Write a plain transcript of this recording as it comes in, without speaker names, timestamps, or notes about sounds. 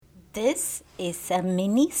This is a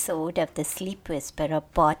Minisode of the Sleep Whisperer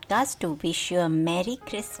podcast to wish you a Merry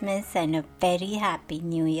Christmas and a very Happy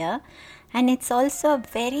New Year. And it's also a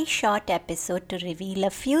very short episode to reveal a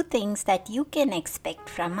few things that you can expect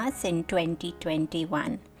from us in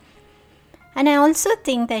 2021. And I also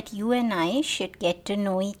think that you and I should get to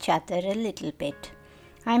know each other a little bit.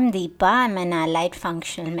 I'm Deepa. I'm an allied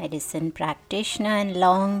functional medicine practitioner and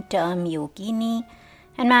long-term yogini.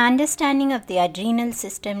 And my understanding of the adrenal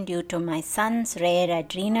system due to my son's rare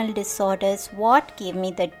adrenal disorders what gave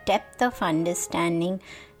me the depth of understanding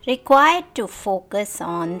required to focus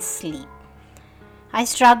on sleep. I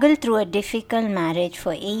struggled through a difficult marriage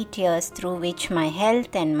for 8 years through which my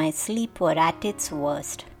health and my sleep were at its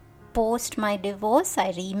worst. Post my divorce,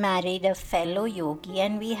 I remarried a fellow yogi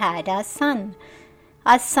and we had our son.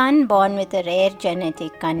 Our son, born with a rare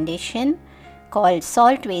genetic condition called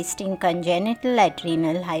salt-wasting congenital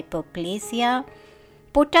adrenal hyperplasia,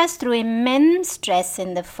 put us through immense stress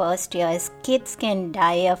in the first year as kids can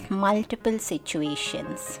die of multiple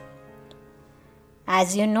situations.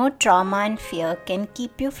 As you know, trauma and fear can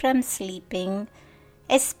keep you from sleeping,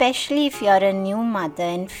 especially if you're a new mother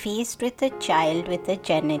and faced with a child with a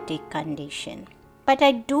genetic condition. But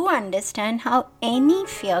I do understand how any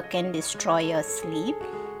fear can destroy your sleep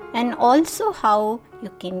and also how you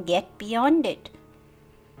can get beyond it.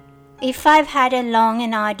 If I've had a long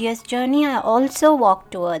and arduous journey, I also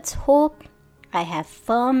walk towards hope. I have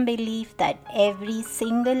firm belief that every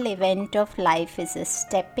single event of life is a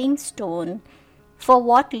stepping stone for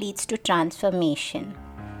what leads to transformation.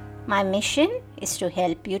 My mission is to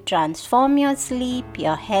help you transform your sleep,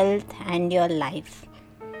 your health, and your life.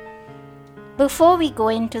 Before we go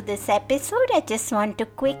into this episode, I just want to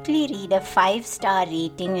quickly read a 5-star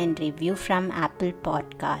rating and review from Apple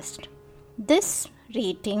Podcast. This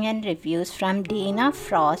rating and review is from Dana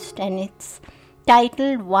Frost and it's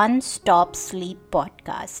titled One Stop Sleep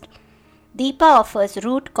Podcast. Deepa offers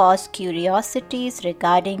root cause curiosities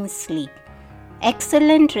regarding sleep.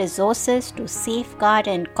 Excellent resources to safeguard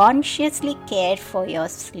and consciously care for your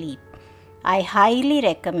sleep. I highly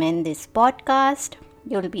recommend this podcast.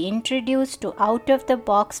 You'll be introduced to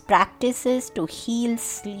out-of-the-box practices to heal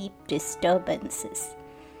sleep disturbances.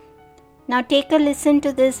 Now take a listen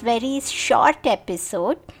to this very short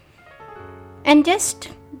episode and just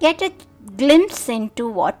get a glimpse into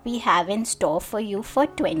what we have in store for you for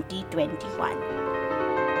 2021.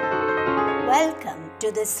 Welcome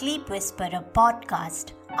to the Sleep Whisperer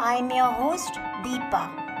podcast. I'm your host,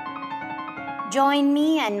 Deepa. Join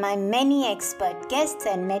me and my many expert guests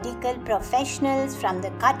and medical professionals from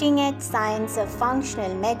the cutting-edge science of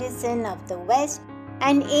functional medicine of the West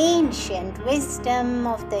and ancient wisdom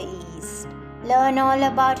of the East. Learn all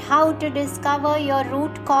about how to discover your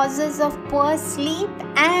root causes of poor sleep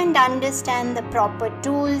and understand the proper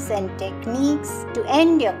tools and techniques to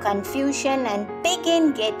end your confusion and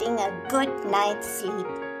begin getting a good night's sleep.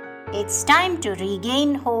 It's time to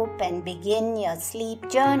regain hope and begin your sleep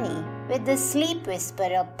journey with the Sleep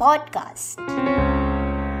Whisperer podcast.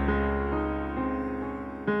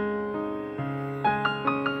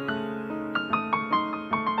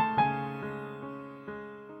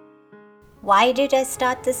 Why did I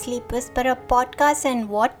start the Sleep Whisperer podcast and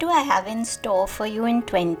what do I have in store for you in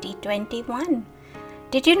 2021?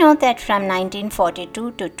 Did you know that from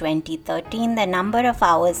 1942 to 2013, the number of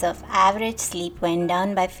hours of average sleep went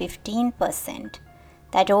down by 15%?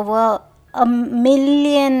 That over 1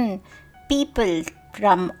 million people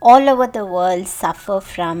from all over the world suffer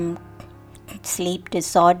from sleep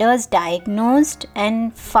disorders diagnosed,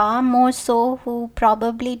 and far more so who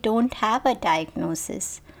probably don't have a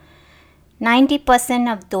diagnosis.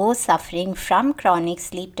 90% of those suffering from chronic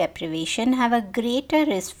sleep deprivation have a greater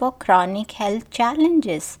risk for chronic health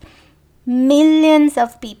challenges. Millions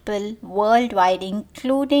of people worldwide,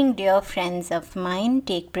 including dear friends of mine,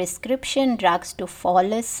 take prescription drugs to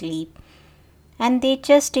fall asleep, and they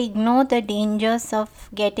just ignore the dangers of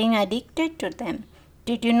getting addicted to them.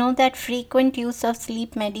 Did you know that frequent use of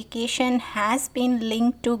sleep medication has been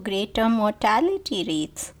linked to greater mortality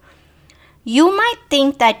rates? You might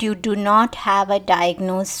think that you do not have a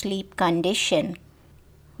diagnosed sleep condition.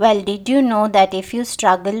 Well, did you know that if you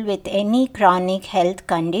struggle with any chronic health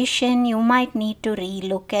condition, you might need to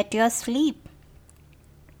relook at your sleep?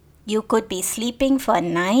 You could be sleeping for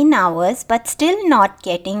 9 hours but still not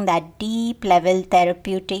getting that deep level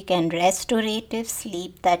therapeutic and restorative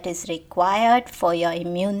sleep that is required for your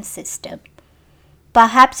immune system.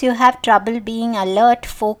 Perhaps you have trouble being alert,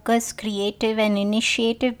 focused, creative, and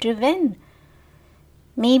initiative driven.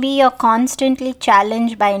 Maybe you're constantly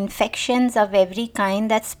challenged by infections of every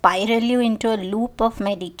kind that spiral you into a loop of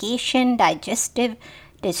medication, digestive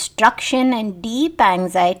destruction and deep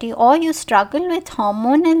anxiety, or you struggle with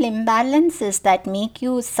hormonal imbalances that make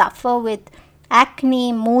you suffer with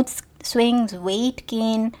acne, mood swings, weight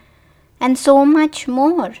gain, and so much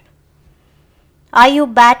more. Are you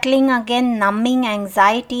battling against numbing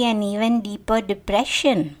anxiety and even deeper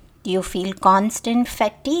depression? Do you feel constant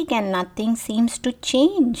fatigue and nothing seems to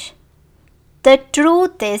change? The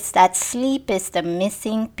truth is that sleep is the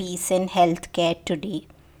missing piece in healthcare today.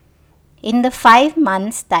 In the 5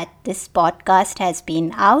 months that this podcast has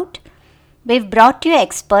been out, we've brought you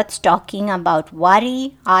experts talking about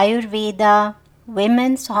worry, Ayurveda,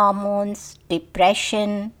 women's hormones,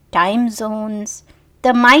 depression, time zones, the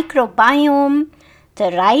microbiome,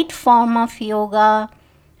 the right form of yoga,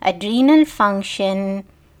 adrenal function,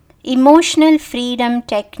 emotional freedom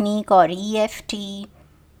technique or EFT,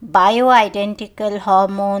 bioidentical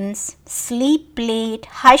hormones, sleep late,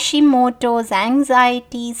 Hashimoto's,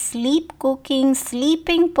 anxiety, sleep cooking,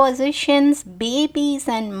 sleeping positions, babies,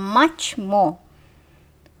 and much more.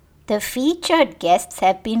 The featured guests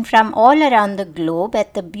have been from all around the globe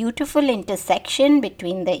at the beautiful intersection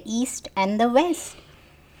between the East and the West,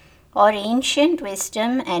 or ancient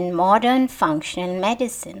wisdom and modern functional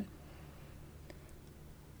medicine.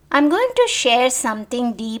 I'm going to share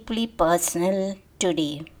something deeply personal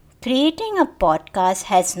today. Creating a podcast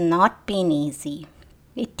has not been easy.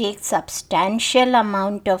 It takes substantial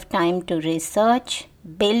amount of time to research,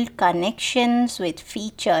 build connections with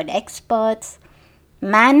featured experts,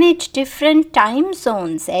 manage different time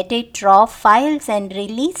zones, edit raw files, and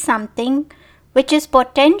release something which is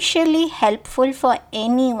potentially helpful for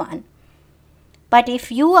anyone. But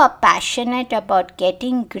if you are passionate about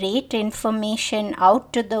getting great information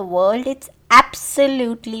out to the world, it's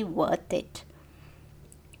absolutely worth it.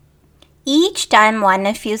 Each time one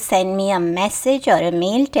of you send me a message or a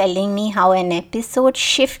mail telling me how an episode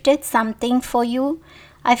shifted something for you,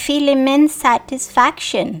 I feel immense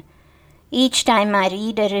satisfaction. Each time I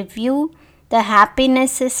read a review, the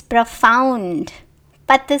happiness is profound.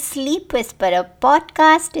 But the Sleep Whisperer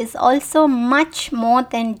podcast is also much more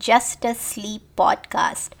than just a sleep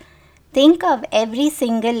podcast. Think of every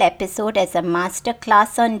single episode as a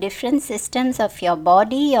masterclass on different systems of your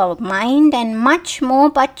body, your mind, and much more,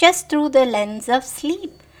 but just through the lens of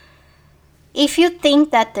sleep. If you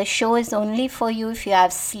think that the show is only for you if you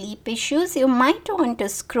have sleep issues, you might want to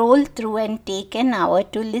scroll through and take an hour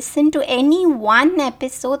to listen to any one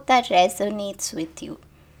episode that resonates with you.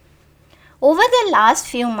 Over the last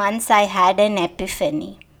few months, I had an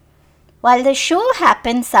epiphany. While the show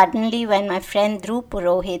happened suddenly when my friend Dhruv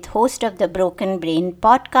Purohit, host of the Broken Brain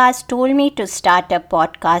podcast, told me to start a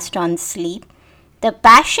podcast on sleep, the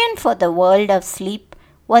passion for the world of sleep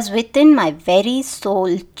was within my very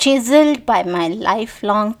soul, chiseled by my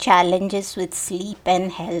lifelong challenges with sleep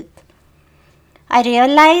and health. I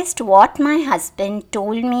realized what my husband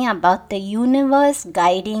told me about the universe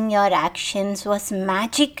guiding your actions was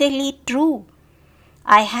magically true.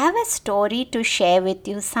 I have a story to share with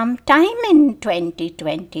you sometime in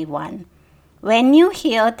 2021. When you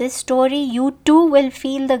hear this story, you too will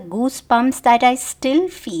feel the goosebumps that I still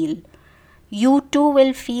feel. You too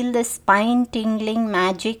will feel the spine-tingling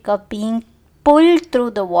magic of being pulled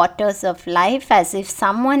through the waters of life as if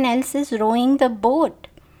someone else is rowing the boat.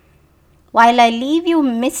 While I leave you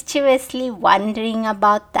mischievously wondering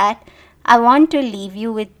about that, I want to leave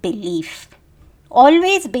you with belief.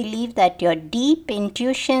 Always believe that your deep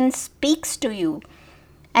intuition speaks to you,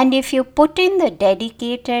 and if you put in the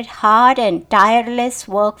dedicated, hard and tireless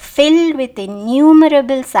work filled with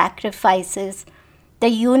innumerable sacrifices, the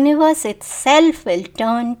universe itself will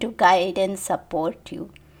turn to guide and support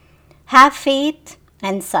you. Have faith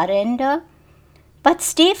and surrender, but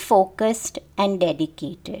stay focused and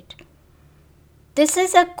dedicated. This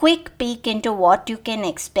is a quick peek into what you can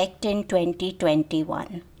expect in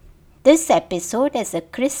 2021. This episode is a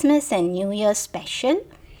Christmas and New Year special.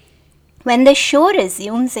 When the show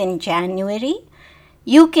resumes in January,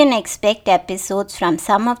 you can expect episodes from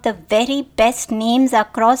some of the very best names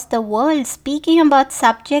across the world speaking about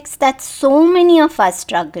subjects that so many of us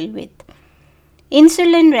struggle with.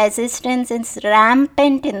 Insulin resistance is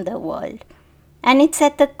rampant in the world, and it's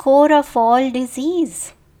at the core of all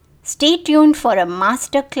disease. Stay tuned for a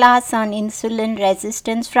masterclass on insulin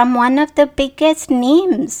resistance from one of the biggest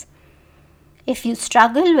names. If you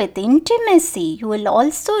struggle with intimacy, you will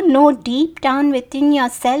also know deep down within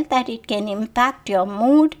yourself that it can impact your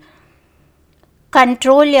mood,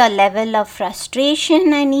 control your level of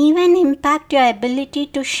frustration, and even impact your ability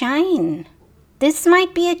to shine. This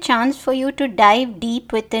might be a chance for you to dive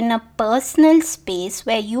deep within a personal space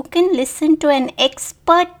where you can listen to an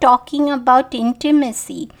expert talking about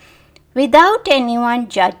intimacy without anyone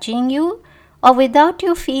judging you or without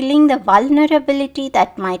you feeling the vulnerability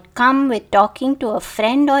that might come with talking to a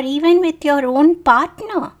friend or even with your own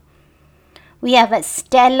partner. We have a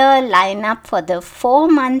stellar lineup for the 4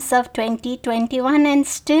 months of 2021 and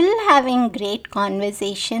still having great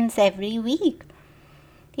conversations every week.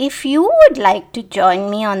 If you would like to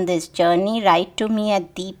join me on this journey, write to me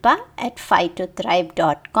at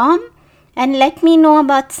deepa@fighttothrive.com and let me know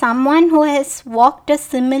about someone who has walked a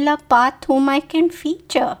similar path whom I can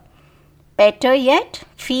feature. Better yet,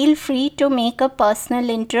 feel free to make a personal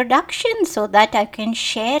introduction so that I can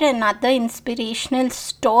share another inspirational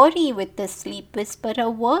story with the Sleep Whisperer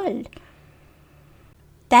world.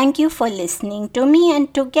 Thank you for listening to me,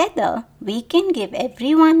 and together we can give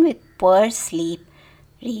everyone with poor sleep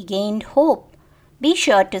regained hope. Be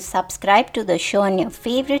sure to subscribe to the show on your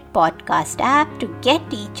favorite podcast app to get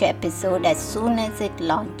each episode as soon as it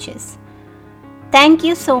launches. Thank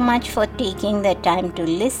you so much for taking the time to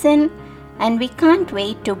listen, and we can't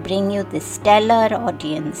wait to bring you this stellar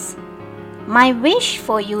audience. My wish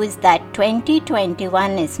for you is that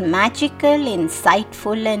 2021 is magical,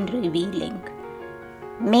 insightful, and revealing.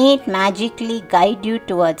 May it magically guide you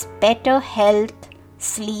towards better health,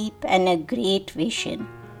 sleep, and a great vision.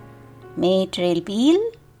 May it reveal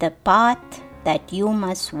the path that you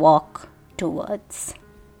must walk towards.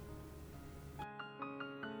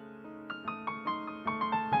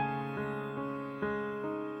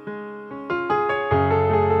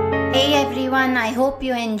 Hey everyone, I hope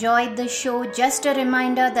you enjoyed the show. Just a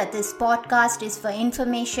reminder that this podcast is for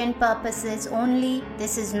information purposes only.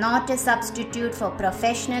 This is not a substitute for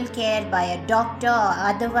professional care by a doctor or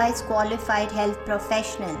otherwise qualified health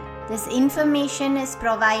professional. This information is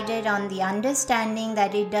provided on the understanding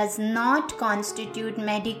that it does not constitute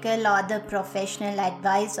medical or other professional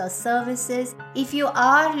advice or services. If you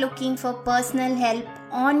are looking for personal help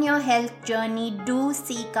on your health journey, do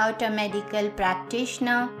seek out a medical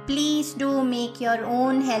practitioner. Please do make your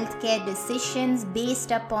own healthcare decisions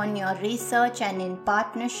based upon your research and in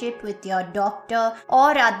partnership with your doctor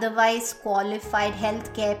or otherwise qualified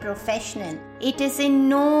healthcare professional. It is in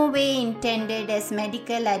no way intended as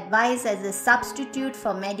medical advice, as a substitute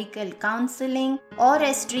for medical counseling, or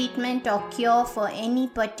as treatment or cure for any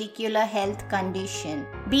particular health condition.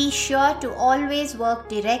 Be sure to always work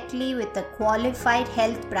directly with a qualified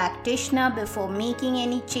health practitioner before making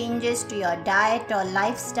any changes to your diet or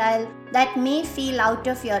lifestyle that may feel out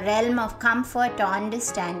of your realm of comfort or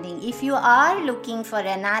understanding. If you are looking for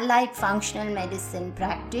an allied functional medicine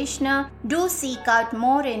practitioner, do seek out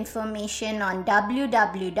more information on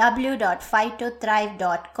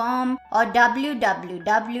www.fighttothrive.com or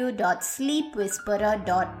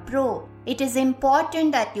www.sleepwhisperer.pro. It is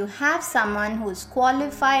important that you have someone who is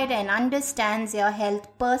qualified and understands your health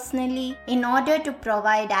personally in order to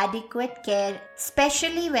provide adequate care,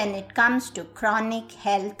 especially when it comes to chronic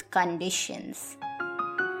health conditions.